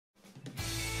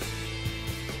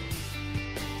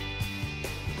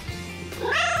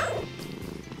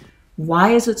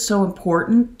Why is it so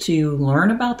important to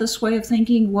learn about this way of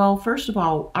thinking? Well, first of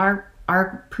all,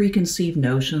 our preconceived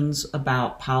notions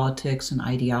about politics and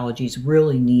ideologies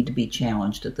really need to be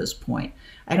challenged at this point.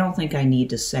 I don't think I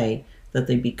need to say that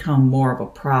they become more of a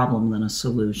problem than a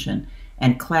solution.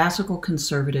 And classical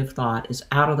conservative thought is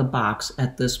out of the box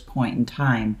at this point in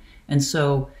time. And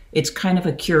so it's kind of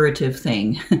a curative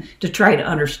thing to try to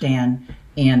understand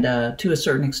and to a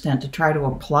certain extent to try to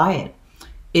apply it.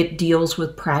 It deals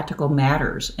with practical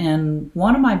matters. And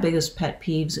one of my biggest pet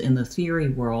peeves in the theory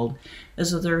world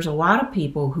is that there's a lot of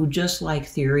people who just like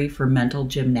theory for mental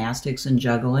gymnastics and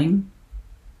juggling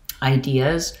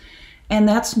ideas. And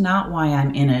that's not why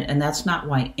I'm in it, and that's not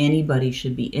why anybody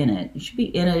should be in it. You should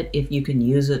be in it if you can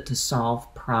use it to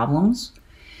solve problems.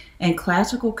 And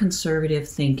classical conservative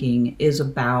thinking is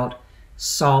about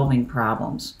solving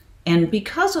problems. And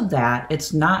because of that,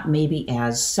 it's not maybe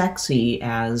as sexy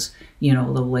as,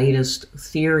 the latest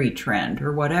theory trend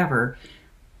or whatever.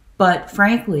 But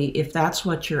frankly, if that's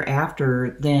what you're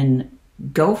after, then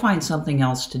go find something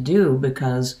else to do,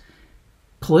 because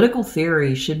political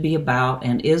theory should be about,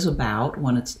 and is about,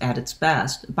 when it's at its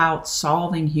best, about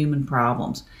solving human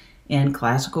problems. And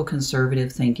classical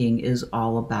conservative thinking is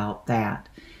all about that.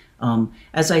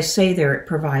 As I say there, it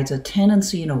provides a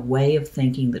tendency and a way of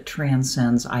thinking that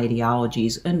transcends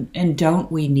ideologies, and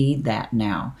don't we need that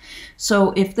now?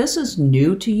 So if this is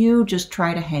new to you, just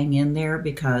try to hang in there,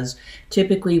 because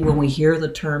typically when we hear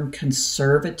the term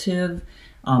conservative,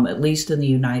 at least in the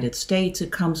United States,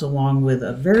 it comes along with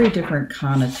a very different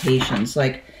connotations.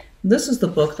 Like, this is the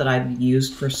book that I've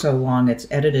used for so long. It's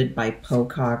edited by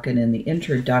Pocock, and in the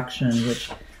introduction, which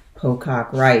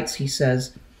Pocock writes, he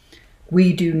says,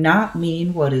 "We do not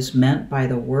mean what is meant by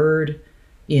the word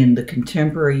in the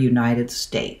contemporary United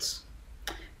States,"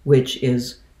 which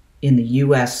is, in the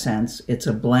U.S. sense, it's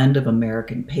a blend of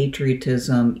American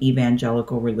patriotism,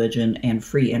 evangelical religion, and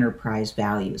free enterprise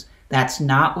values. That's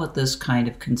not what this kind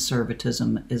of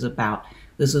conservatism is about.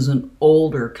 This is an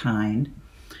older kind.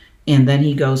 And then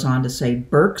he goes on to say,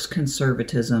 Burke's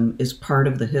conservatism is part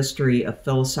of the history of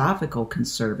philosophical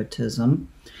conservatism.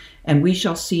 And we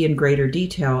shall see in greater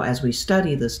detail as we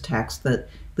study this text that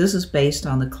this is based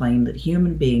on the claim that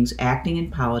human beings acting in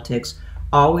politics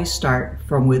always start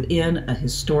from within a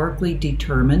historically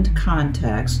determined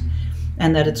context,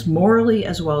 and that it's morally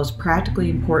as well as practically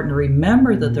important to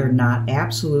remember that they're not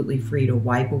absolutely free to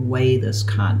wipe away this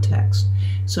context.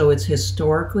 So it's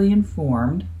historically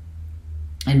informed,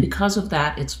 and because of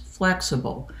that, it's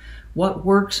flexible. What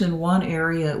works in one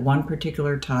area at one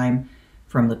particular time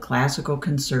from the classical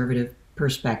conservative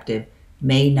perspective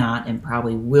may not and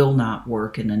probably will not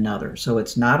work in another. So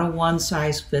it's not a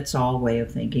one-size-fits-all way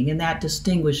of thinking, and that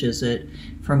distinguishes it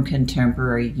from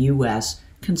contemporary U.S.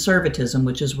 conservatism,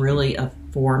 which is really a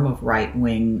form of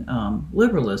right-wing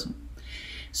liberalism.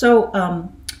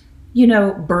 So,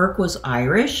 Burke was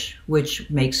Irish, which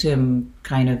makes him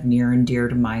kind of near and dear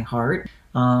to my heart.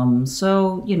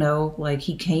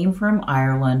 He came from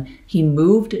Ireland. He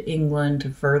moved to England to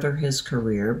further his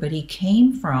career, but he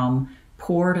came from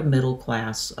poor to middle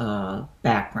class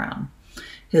background.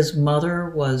 His mother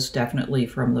was definitely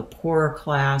from the poorer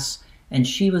class, and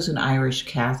she was an Irish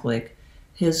Catholic.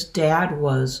 His dad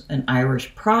was an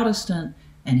Irish Protestant,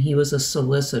 and he was a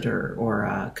solicitor or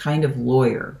a kind of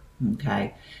lawyer,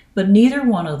 okay? But neither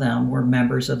one of them were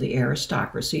members of the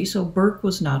aristocracy, so Burke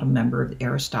was not a member of the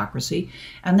aristocracy,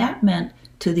 and that meant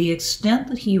to the extent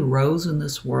that he rose in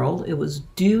this world, it was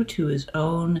due to his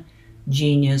own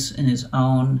genius and his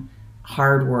own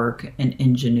hard work and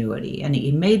ingenuity, and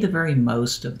he made the very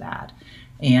most of that.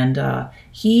 And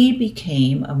he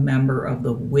became a member of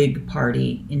the Whig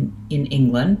Party in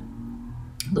England.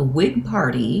 The Whig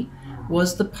Party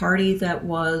was the party that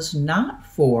was not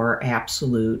for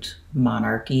absolute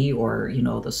monarchy or,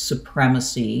 the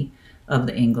supremacy of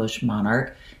the English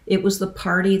monarch. It was the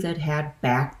party that had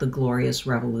backed the Glorious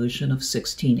Revolution of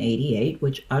 1688,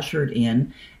 which ushered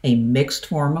in a mixed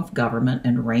form of government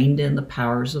and reined in the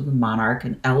powers of the monarch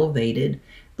and elevated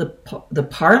the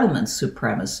Parliament's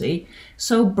supremacy.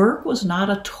 So Burke was not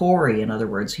a Tory. In other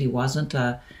words, he wasn't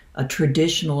a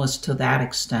traditionalist to that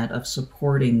extent of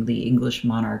supporting the English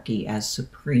monarchy as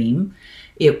supreme.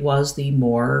 It was the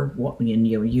more,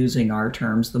 using our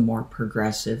terms, the more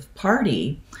progressive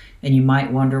party. And you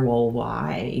might wonder, well,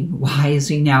 why? Why is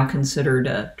he now considered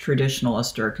a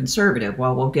traditionalist or a conservative?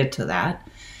 Well, we'll get to that.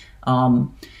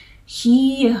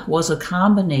 He was a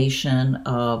combination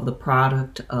of the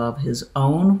product of his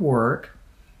own work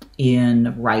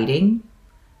in writing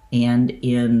and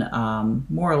in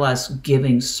more or less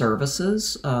giving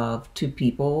services to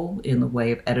people in the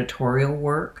way of editorial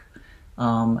work,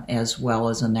 as well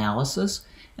as analysis.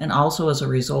 And also as a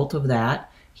result of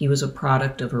that, he was a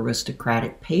product of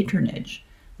aristocratic patronage.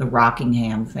 The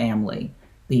Rockingham family,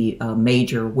 the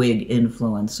major Whig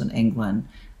influence in England,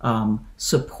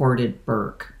 supported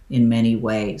Burke in many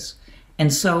ways.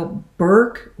 And so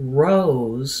Burke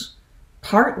rose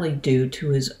partly due to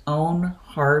his own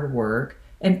hard work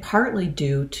and partly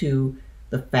due to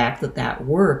the fact that that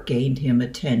work gained him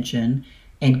attention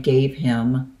and gave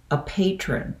him a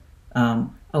patron,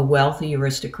 a wealthy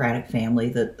aristocratic family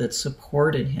that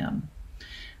supported him.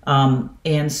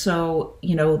 And so,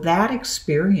 that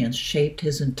experience shaped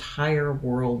his entire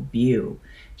worldview.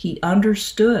 He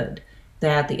understood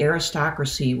that the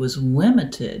aristocracy was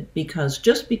limited because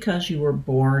just because you were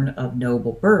born of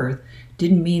noble birth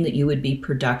didn't mean that you would be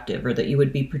productive or that you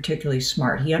would be particularly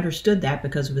smart. He understood that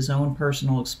because of his own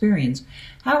personal experience.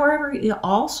 However, he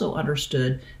also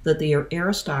understood that the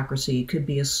aristocracy could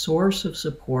be a source of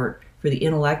support for the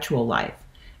intellectual life,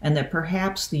 and that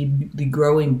perhaps the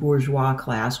growing bourgeois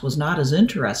class was not as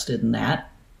interested in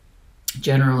that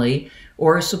generally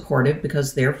or as supportive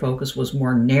because their focus was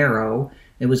more narrow.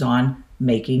 It was on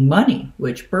making money,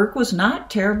 which Burke was not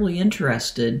terribly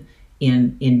interested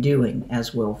in doing,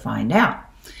 as we'll find out.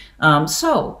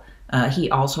 He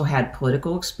also had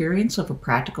political experience of a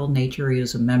practical nature. He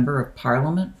was a member of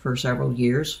Parliament for several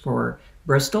years for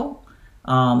Bristol.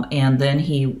 And then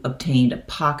he obtained a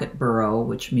pocket borough,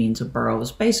 which means a borough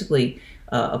is basically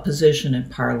a position in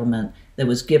Parliament that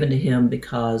was given to him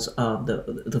because of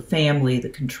the family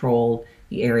that controlled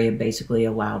the area, basically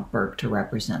allowed Burke to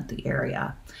represent the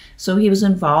area. So he was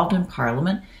involved in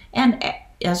Parliament, and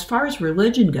as far as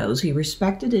religion goes, he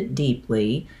respected it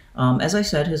deeply. As I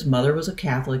said, his mother was a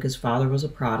Catholic, his father was a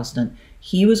Protestant.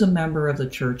 He was a member of the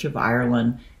Church of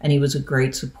Ireland, and he was a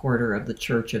great supporter of the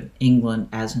Church of England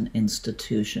as an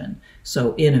institution.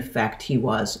 So in effect, he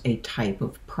was a type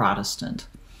of Protestant.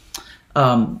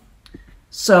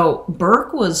 So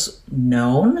Burke was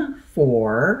known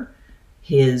for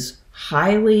his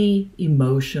highly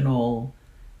emotional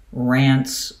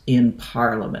rants in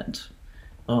Parliament.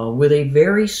 With a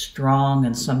very strong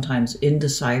and sometimes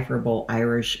indecipherable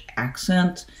Irish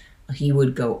accent. He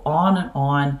would go on and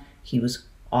on. He was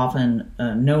often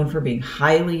known for being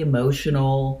highly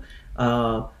emotional,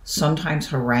 sometimes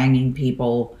haranguing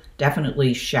people,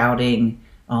 definitely shouting,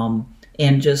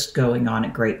 and just going on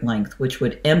at great length, which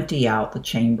would empty out the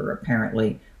chamber,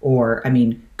 apparently.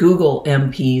 Google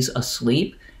MPs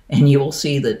asleep, and you will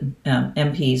see that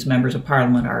MPs, members of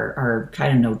Parliament, are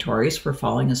kind of notorious for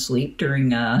falling asleep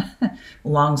during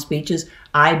long speeches.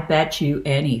 I bet you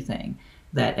anything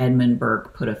that Edmund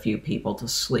Burke put a few people to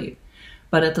sleep.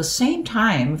 But at the same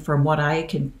time, from what I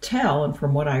can tell and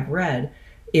from what I've read,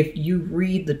 if you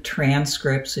read the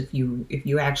transcripts, if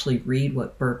you actually read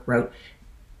what Burke wrote,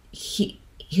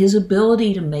 his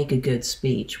ability to make a good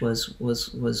speech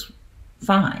was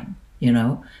fine,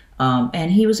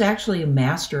 and he was actually a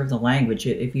master of the language.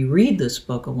 If you read this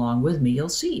book along with me, you'll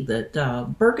see that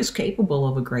Burke is capable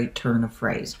of a great turn of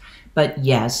phrase. But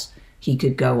yes, he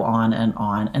could go on.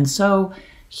 And so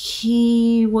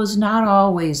he was not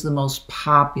always the most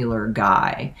popular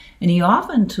guy. And he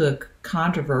often took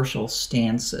controversial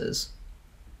stances.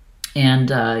 And,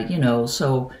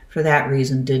 so for that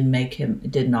reason,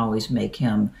 didn't always make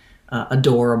him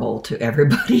adorable to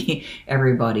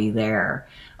everybody there.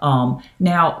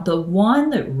 Now, the one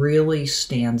that really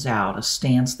stands out, a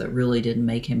stance that really didn't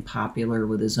make him popular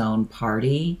with his own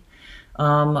party,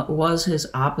 was his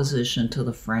opposition to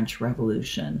the French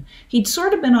Revolution. He'd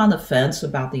sort of been on the fence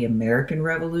about the American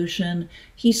Revolution.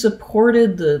 He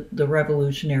supported the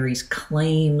revolutionaries'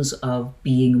 claims of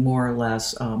being more or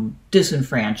less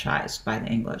disenfranchised by the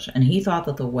English, and he thought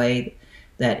that the way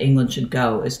that England should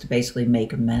go is to basically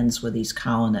make amends with these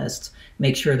colonists,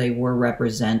 make sure they were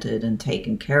represented and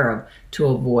taken care of to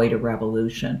avoid a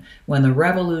revolution. When the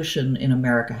revolution in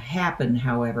America happened,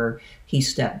 however, he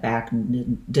stepped back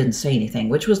and didn't say anything,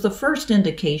 which was the first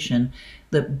indication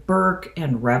that Burke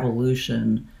and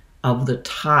revolution of the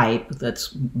type that's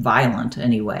violent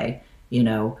anyway,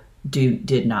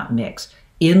 did not mix.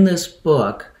 In this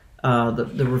book,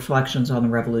 the Reflections on the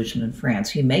Revolution in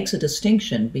France, he makes a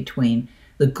distinction between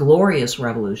the Glorious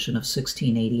Revolution of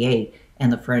 1688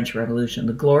 and the French Revolution.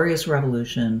 The Glorious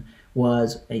Revolution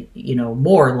was,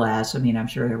 more or less, I'm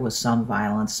sure there was some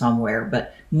violence somewhere,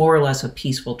 but more or less a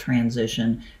peaceful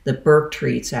transition that Burke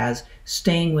treats as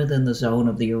staying within the zone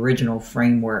of the original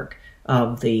framework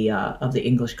of the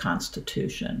English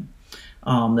Constitution.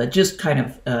 That just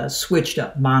kind of switched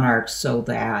up monarchs so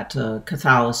that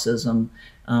Catholicism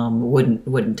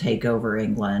wouldn't take over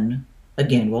England.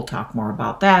 Again, we'll talk more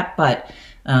about that, but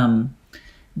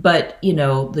But, you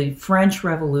know, the French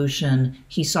Revolution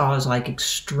he saw as like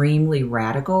extremely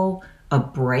radical, a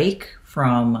break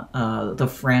from the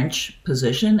French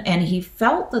position. And he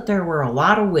felt that there were a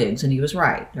lot of Whigs, and he was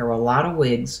right. There were a lot of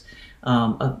Whigs,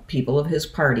 of people of his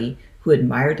party, who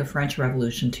admired the French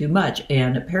Revolution too much.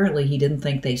 And apparently he didn't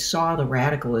think they saw the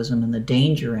radicalism and the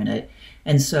danger in it.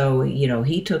 And so, you know,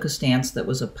 he took a stance that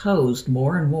was opposed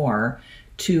more and more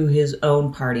to his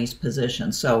own party's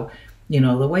position. So, you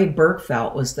know, the way Burke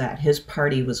felt was that his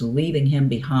party was leaving him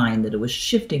behind, that it was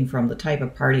shifting from the type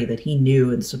of party that he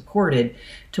knew and supported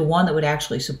to one that would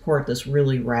actually support this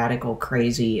really radical,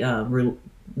 crazy,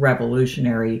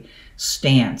 revolutionary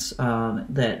stance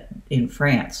that in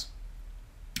France.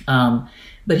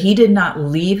 But he did not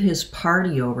leave his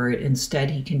party over it. Instead,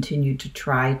 he continued to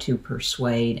try to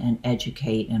persuade and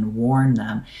educate and warn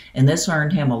them. And this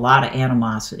earned him a lot of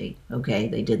animosity. Okay,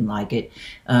 they didn't like it.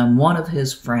 One of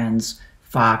his friends,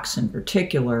 Fox in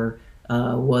particular,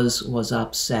 was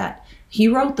upset. He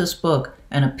wrote this book,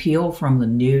 An Appeal from the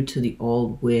New to the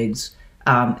Old Whigs,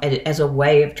 as a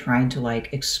way of trying to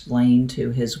like explain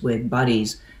to his Whig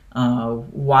buddies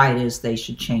why it is they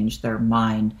should change their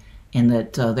mind, and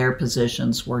that their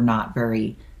positions were not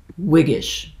very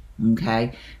Whiggish,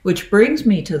 okay? Which brings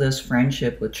me to this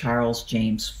friendship with Charles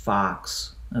James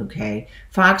Fox, okay?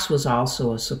 Fox was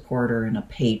also a supporter and a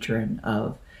patron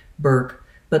of Burke,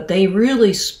 but they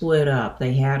really split up.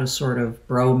 They had a sort of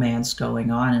bromance going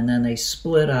on, and then they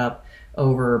split up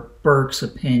over Burke's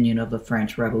opinion of the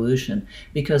French Revolution,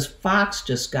 because Fox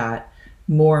just got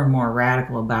more and more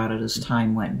radical about it as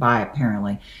time went by,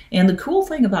 apparently. And the cool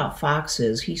thing about Fox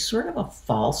is he's sort of a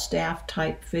Falstaff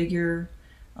type figure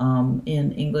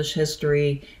in English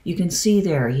history. You can see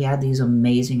there he had these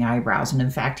amazing eyebrows, and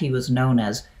in fact he was known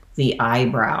as the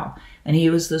Eyebrow. And he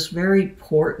was this very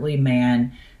portly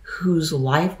man whose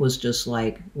life was just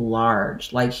like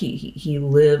large, like he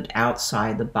lived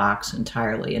outside the box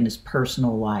entirely in his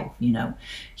personal life. You know,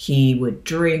 he would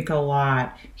drink a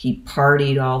lot, he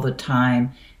partied all the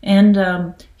time,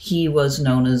 and he was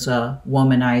known as a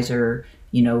womanizer.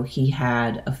 You know, he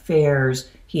had affairs.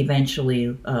 He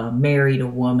eventually married a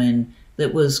woman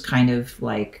that was kind of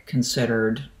like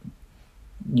considered,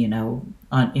 you know,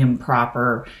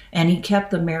 improper, and he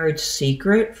kept the marriage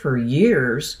secret for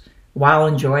years while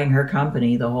enjoying her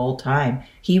company the whole time.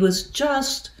 He was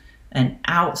just an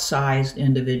outsized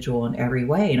individual in every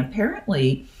way. And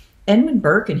apparently Edmund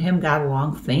Burke and him got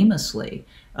along famously.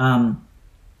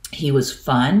 He was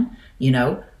fun, you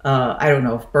know. I don't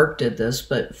know if Burke did this,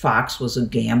 but Fox was a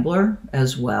gambler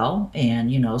as well.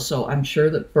 And, you know, so I'm sure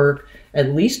that Burke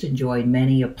at least enjoyed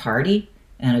many a party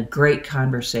and a great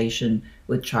conversation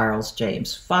with Charles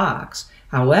James Fox.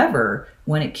 However,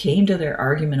 when it came to their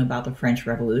argument about the French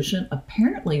Revolution,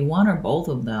 apparently one or both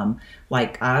of them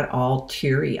like got all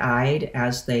teary-eyed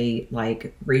as they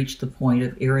like reached the point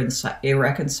of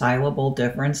irreconcilable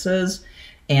differences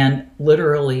and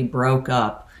literally broke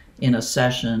up in a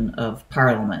session of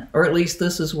Parliament, or at least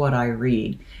this is what I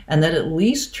read, and that at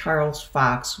least Charles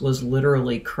Fox was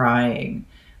literally crying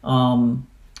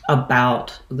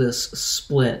about this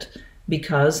split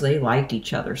because they liked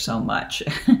each other so much.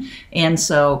 And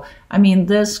so, I mean,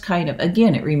 this kind of,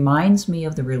 again, it reminds me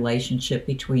of the relationship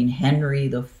between Henry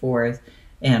IV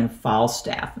and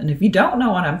Falstaff. And if you don't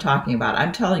know what I'm talking about,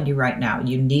 I'm telling you right now,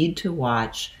 you need to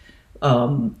watch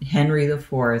Henry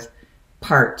IV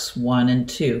parts 1 and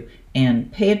 2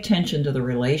 and pay attention to the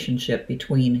relationship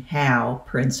between Hal,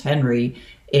 Prince Henry,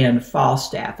 and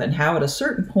Falstaff, and how at a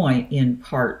certain point in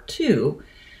part 2,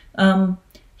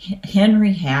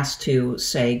 Henry has to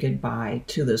say goodbye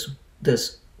to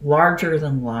this larger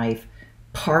than life,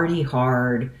 party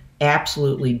hard,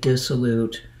 absolutely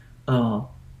dissolute,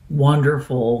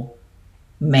 wonderful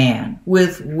man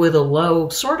with a low,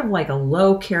 sort of like a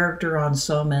low character on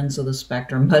some ends of the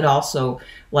spectrum, but also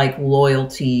like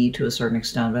loyalty to a certain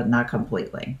extent, but not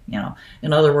completely, you know.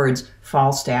 In other words,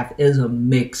 Falstaff is a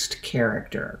mixed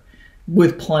character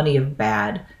with plenty of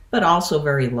bad, but also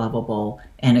very lovable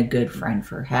and a good friend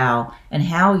for Hal. And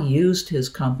Hal used his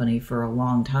company for a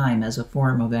long time as a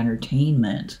form of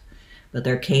entertainment. But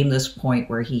there came this point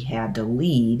where he had to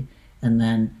lead, and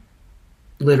then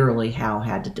literally Hal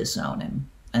had to disown him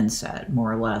and said,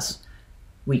 more or less,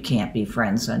 we can't be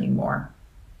friends anymore.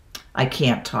 I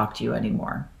can't talk to you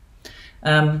anymore.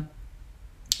 And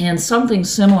something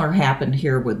similar happened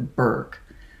here with Burke,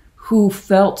 who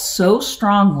felt so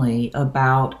strongly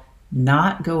about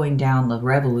not going down the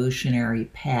revolutionary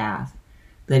path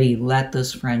that he let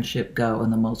this friendship go in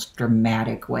the most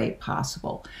dramatic way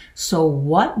possible. So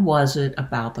what was it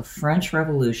about the French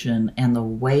Revolution and the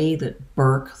way that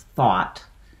Burke thought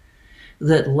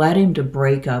that led him to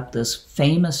break up this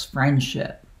famous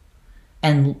friendship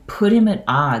and put him at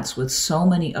odds with so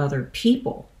many other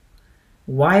people?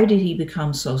 Why did he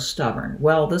become so stubborn?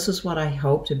 Well, this is what I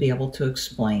hope to be able to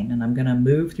explain, and I'm going to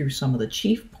move through some of the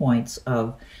chief points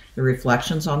of the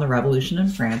Reflections on the Revolution in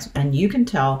France. And you can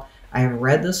tell I have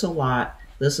read this a lot.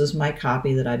 This is my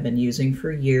copy that I've been using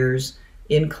for years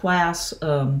in class,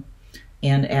 and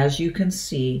as you can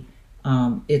see,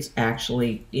 it's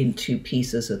actually in two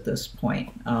pieces at this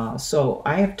point. So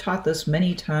I have taught this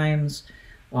many times.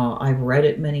 I've read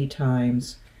it many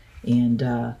times,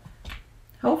 and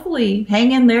hopefully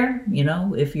hang in there. You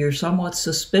know, if you're somewhat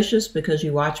suspicious because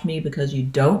you watch me because you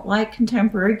don't like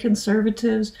contemporary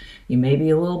conservatives, you may be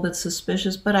a little bit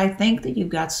suspicious, but I think that you've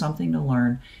got something to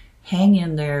learn. Hang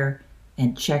in there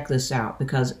and check this out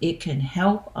because it can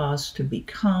help us to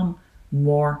become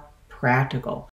more practical.